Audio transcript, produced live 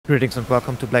Greetings and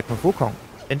welcome to Black Myth Wukong.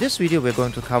 In this video we're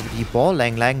going to cover the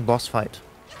Baw-Lang-Lang boss fight.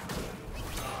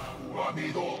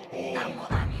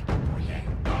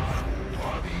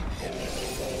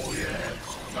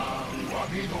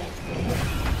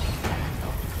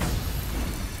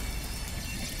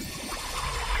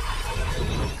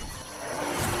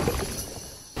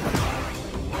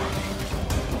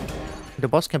 The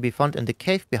boss can be found in the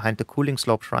cave behind the Cooling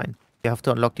Slope Shrine. You have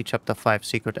to unlock the Chapter 5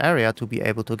 secret area to be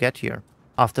able to get here.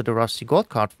 After the Rusty Gold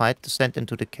card fight, descend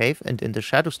into the cave and in the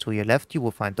shadows to your left you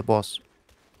will find the boss.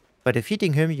 By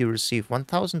defeating him you receive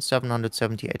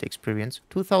 1778 experience,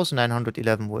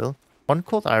 2911 will, 1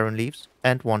 cold iron leaves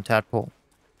and 1 tadpole.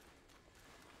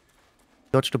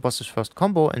 Dodge the boss's first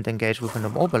combo and engage with an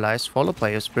immobilize followed by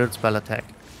a spirit spell attack.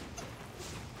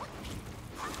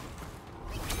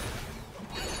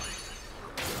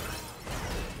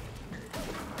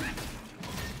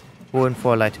 Go in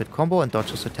for a light hit combo and dodge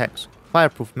his attacks.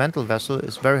 Fireproof Mental Vessel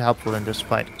is very helpful in this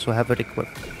fight, so have it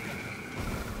equipped.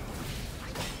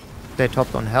 Stay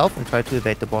topped on health and try to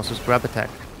evade the boss's grab attack.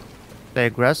 Stay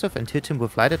aggressive and hit him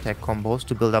with light attack combos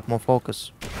to build up more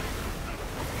focus.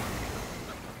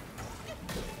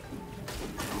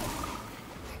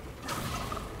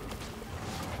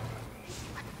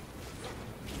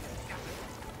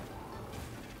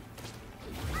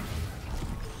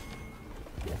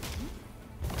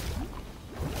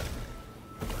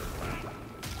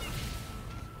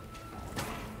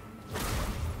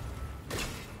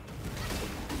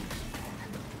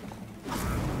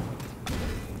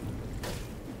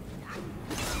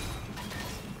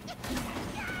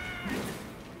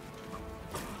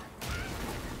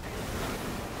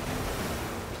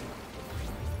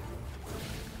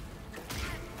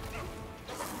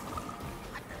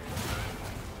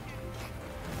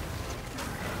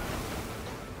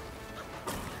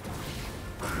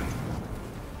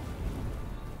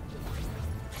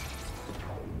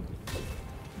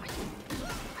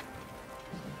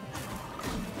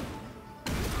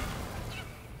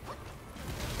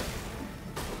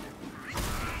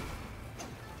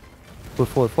 With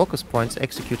full focus points,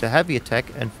 execute a heavy attack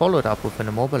and follow it up with an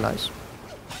immobilize.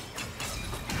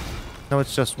 Now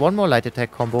it's just one more light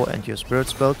attack combo and your spirit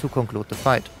spell to conclude the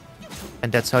fight.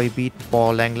 And that's how you beat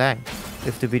Baw-Lang-Lang.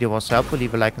 If the video was helpful,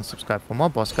 leave a like and subscribe for more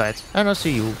boss guides, and I'll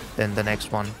see you in the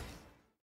next one.